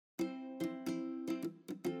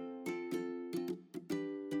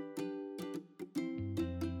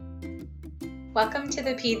Welcome to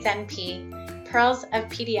the Peds NP, Pearls of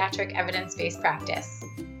Pediatric Evidence-Based Practice.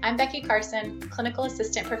 I'm Becky Carson, Clinical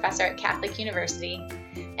Assistant Professor at Catholic University,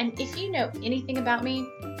 and if you know anything about me,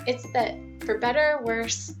 it's that, for better or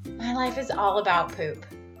worse, my life is all about poop.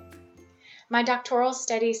 My doctoral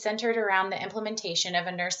study centered around the implementation of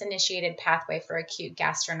a nurse-initiated pathway for acute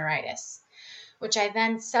gastroenteritis, which I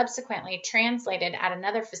then subsequently translated at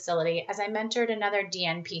another facility as I mentored another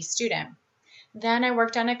DNP student. Then I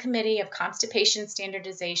worked on a committee of constipation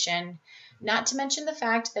standardization, not to mention the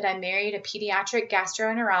fact that I married a pediatric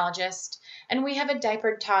gastroenterologist, and we have a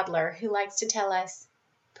diapered toddler who likes to tell us,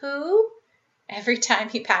 "Poo?" every time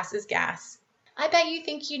he passes gas. I bet you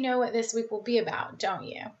think you know what this week will be about, don't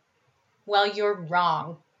you? Well, you're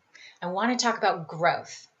wrong. I want to talk about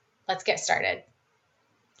growth. Let's get started.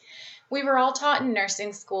 We were all taught in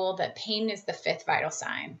nursing school that pain is the fifth vital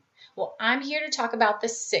sign. Well, I'm here to talk about the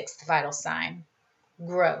sixth vital sign,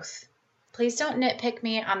 growth. Please don't nitpick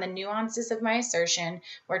me on the nuances of my assertion,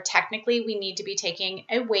 where technically we need to be taking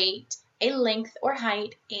a weight, a length or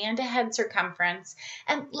height, and a head circumference,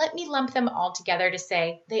 and let me lump them all together to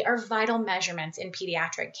say they are vital measurements in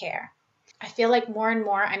pediatric care. I feel like more and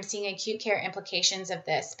more I'm seeing acute care implications of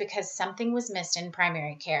this because something was missed in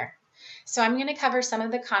primary care. So I'm going to cover some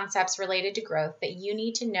of the concepts related to growth that you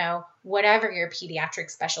need to know, whatever your pediatric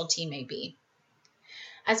specialty may be.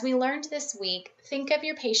 As we learned this week, think of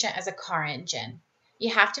your patient as a car engine. You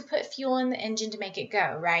have to put fuel in the engine to make it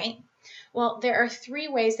go, right? Well, there are three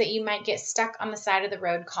ways that you might get stuck on the side of the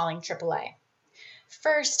road calling AAA.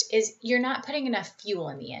 First is you're not putting enough fuel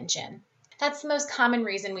in the engine. That's the most common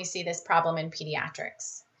reason we see this problem in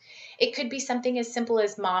pediatrics. It could be something as simple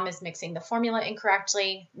as mom is mixing the formula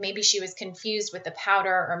incorrectly, maybe she was confused with the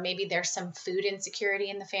powder, or maybe there's some food insecurity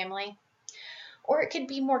in the family. Or it could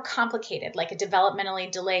be more complicated, like a developmentally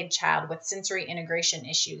delayed child with sensory integration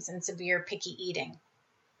issues and severe picky eating.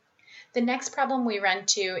 The next problem we run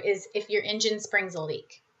to is if your engine springs a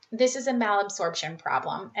leak. This is a malabsorption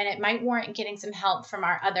problem, and it might warrant getting some help from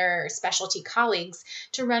our other specialty colleagues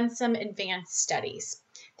to run some advanced studies.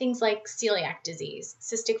 Things like celiac disease,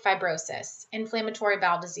 cystic fibrosis, inflammatory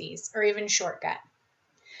bowel disease, or even short gut.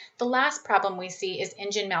 The last problem we see is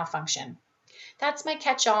engine malfunction. That's my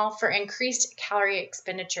catch-all for increased calorie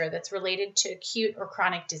expenditure that's related to acute or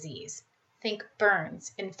chronic disease. Think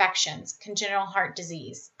burns, infections, congenital heart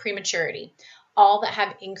disease, prematurity, all that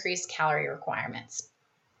have increased calorie requirements.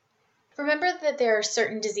 Remember that there are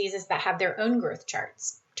certain diseases that have their own growth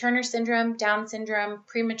charts: Turner syndrome, Down syndrome,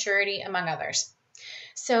 prematurity, among others.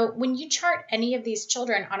 So when you chart any of these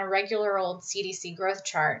children on a regular old CDC growth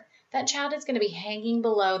chart, that child is going to be hanging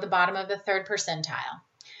below the bottom of the third percentile.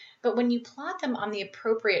 But when you plot them on the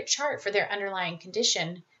appropriate chart for their underlying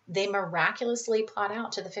condition, they miraculously plot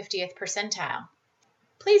out to the 50th percentile.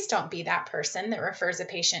 Please don't be that person that refers a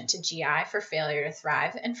patient to GI for failure to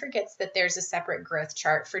thrive and forgets that there's a separate growth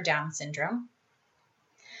chart for Down syndrome.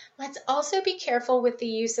 Let's also be careful with the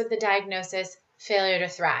use of the diagnosis failure to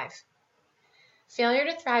thrive. Failure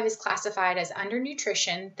to thrive is classified as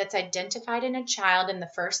undernutrition that's identified in a child in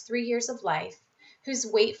the first 3 years of life, whose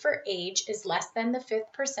weight for age is less than the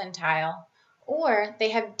 5th percentile, or they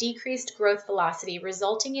have decreased growth velocity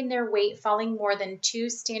resulting in their weight falling more than 2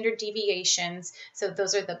 standard deviations, so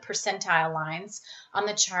those are the percentile lines, on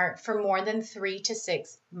the chart for more than 3 to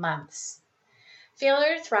 6 months.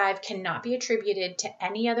 Failure to thrive cannot be attributed to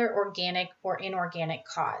any other organic or inorganic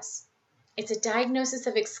cause. It's a diagnosis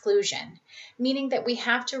of exclusion, meaning that we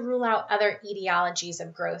have to rule out other etiologies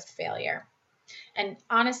of growth failure. And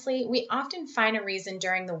honestly, we often find a reason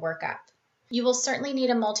during the workup. You will certainly need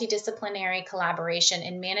a multidisciplinary collaboration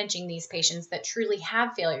in managing these patients that truly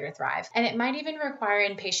have failure to thrive, and it might even require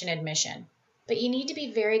inpatient admission. But you need to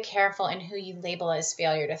be very careful in who you label as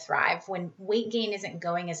failure to thrive when weight gain isn't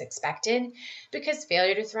going as expected, because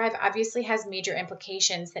failure to thrive obviously has major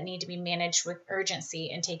implications that need to be managed with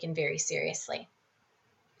urgency and taken very seriously.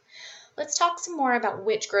 Let's talk some more about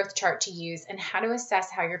which growth chart to use and how to assess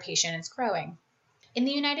how your patient is growing. In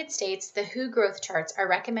the United States, the WHO growth charts are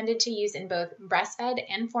recommended to use in both breastfed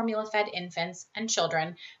and formula-fed infants and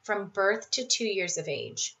children from birth to 2 years of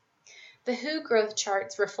age. The WHO growth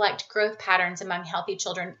charts reflect growth patterns among healthy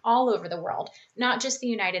children all over the world, not just the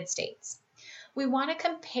United States. We want to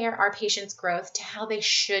compare our patients' growth to how they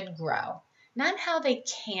should grow, not how they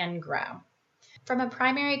can grow. From a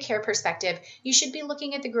primary care perspective, you should be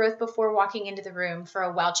looking at the growth before walking into the room for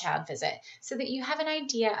a well child visit so that you have an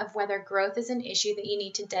idea of whether growth is an issue that you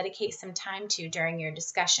need to dedicate some time to during your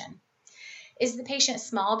discussion. Is the patient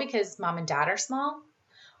small because mom and dad are small?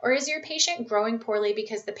 Or is your patient growing poorly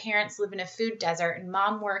because the parents live in a food desert and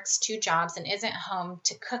mom works 2 jobs and isn't home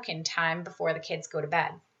to cook in time before the kids go to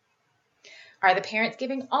bed? Are the parents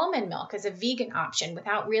giving almond milk as a vegan option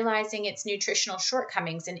without realizing its nutritional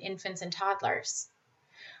shortcomings in infants and toddlers?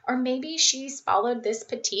 Or maybe she's followed this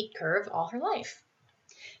petite curve all her life.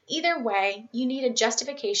 Either way, you need a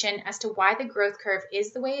justification as to why the growth curve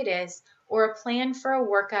is the way it is, or a plan for a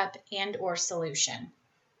workup and/or solution.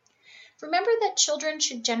 Remember that children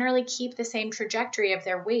should generally keep the same trajectory of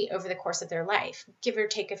their weight over the course of their life, give or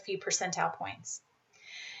take a few percentile points.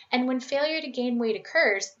 And when failure to gain weight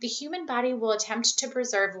occurs, the human body will attempt to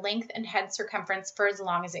preserve length and head circumference for as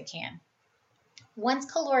long as it can. Once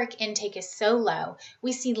caloric intake is so low,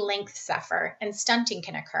 we see length suffer and stunting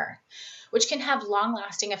can occur, which can have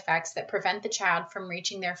long-lasting effects that prevent the child from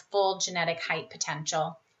reaching their full genetic height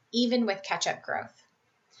potential, even with catch-up growth.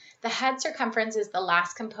 The head circumference is the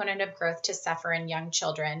last component of growth to suffer in young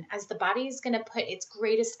children, as the body is going to put its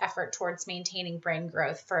greatest effort towards maintaining brain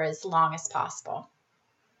growth for as long as possible.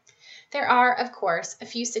 There are, of course, a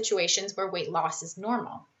few situations where weight loss is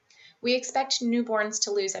normal. We expect newborns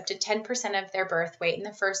to lose up to 10% of their birth weight in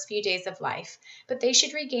the first few days of life, but they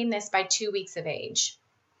should regain this by 2 weeks of age.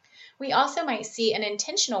 We also might see an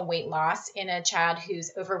intentional weight loss in a child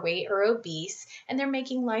who's overweight or obese, and they're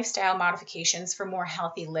making lifestyle modifications for more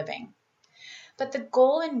healthy living. But the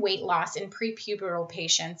goal in weight loss in prepubertal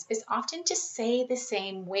patients is often to stay the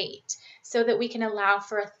same weight so that we can allow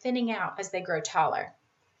for a thinning out as they grow taller.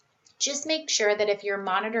 Just make sure that if you're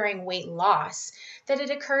monitoring weight loss, that it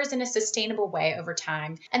occurs in a sustainable way over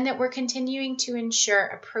time, and that we're continuing to ensure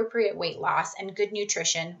appropriate weight loss and good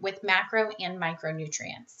nutrition with macro and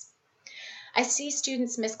micronutrients. I see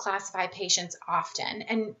students misclassify patients often,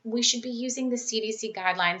 and we should be using the CDC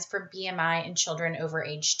guidelines for BMI in children over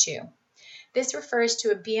age 2. This refers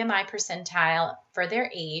to a BMI percentile for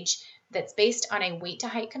their age that's based on a weight to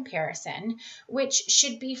height comparison, which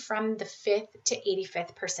should be from the 5th to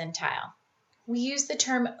 85th percentile. We use the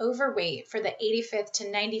term overweight for the 85th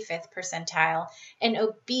to 95th percentile and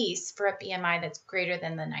obese for a BMI that's greater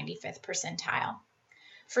than the 95th percentile.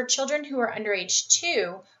 For children who are under age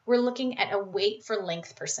 2, we're looking at a weight for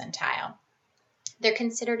length percentile. They're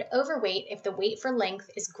considered overweight if the weight for length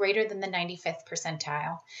is greater than the 95th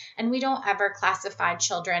percentile, and we don't ever classify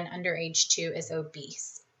children under age 2 as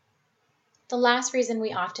obese. The last reason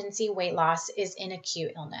we often see weight loss is in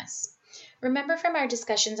acute illness. Remember from our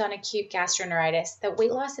discussions on acute gastroenteritis that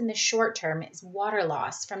weight loss in the short term is water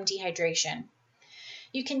loss from dehydration.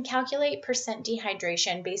 You can calculate percent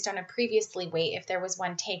dehydration based on a previously weight if there was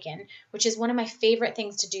one taken, which is one of my favorite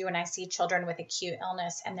things to do when I see children with acute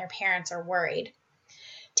illness and their parents are worried.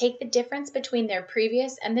 Take the difference between their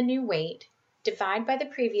previous and the new weight, divide by the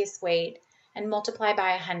previous weight, and multiply by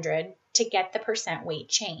 100 to get the percent weight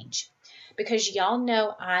change. Because y'all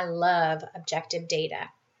know I love objective data.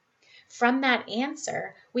 From that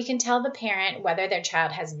answer, we can tell the parent whether their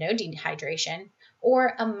child has no dehydration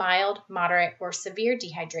or a mild, moderate, or severe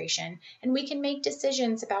dehydration, and we can make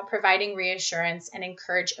decisions about providing reassurance and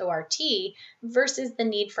encourage ORT versus the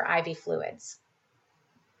need for IV fluids.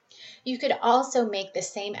 You could also make the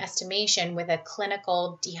same estimation with a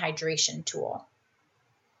clinical dehydration tool.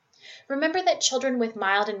 Remember that children with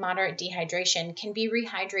mild and moderate dehydration can be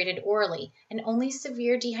rehydrated orally, and only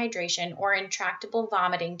severe dehydration or intractable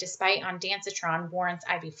vomiting despite ondansetron warrants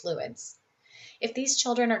IV fluids. If these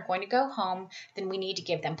children are going to go home, then we need to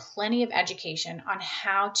give them plenty of education on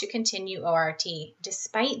how to continue ORT,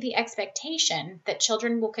 despite the expectation that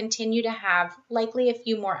children will continue to have likely a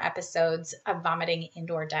few more episodes of vomiting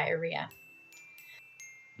and/or diarrhea.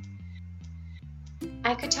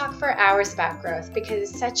 I could talk for hours about growth because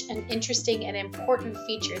it's such an interesting and important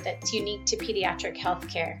feature that's unique to pediatric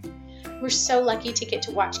healthcare. We're so lucky to get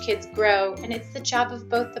to watch kids grow, and it's the job of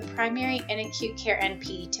both the primary and acute care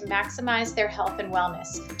NP to maximize their health and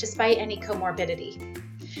wellness despite any comorbidity.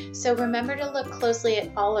 So remember to look closely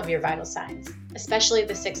at all of your vital signs, especially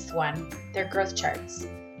the 6th one, their growth charts,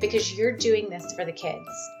 because you're doing this for the kids.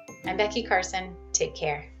 I'm Becky Carson. Take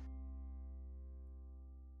care.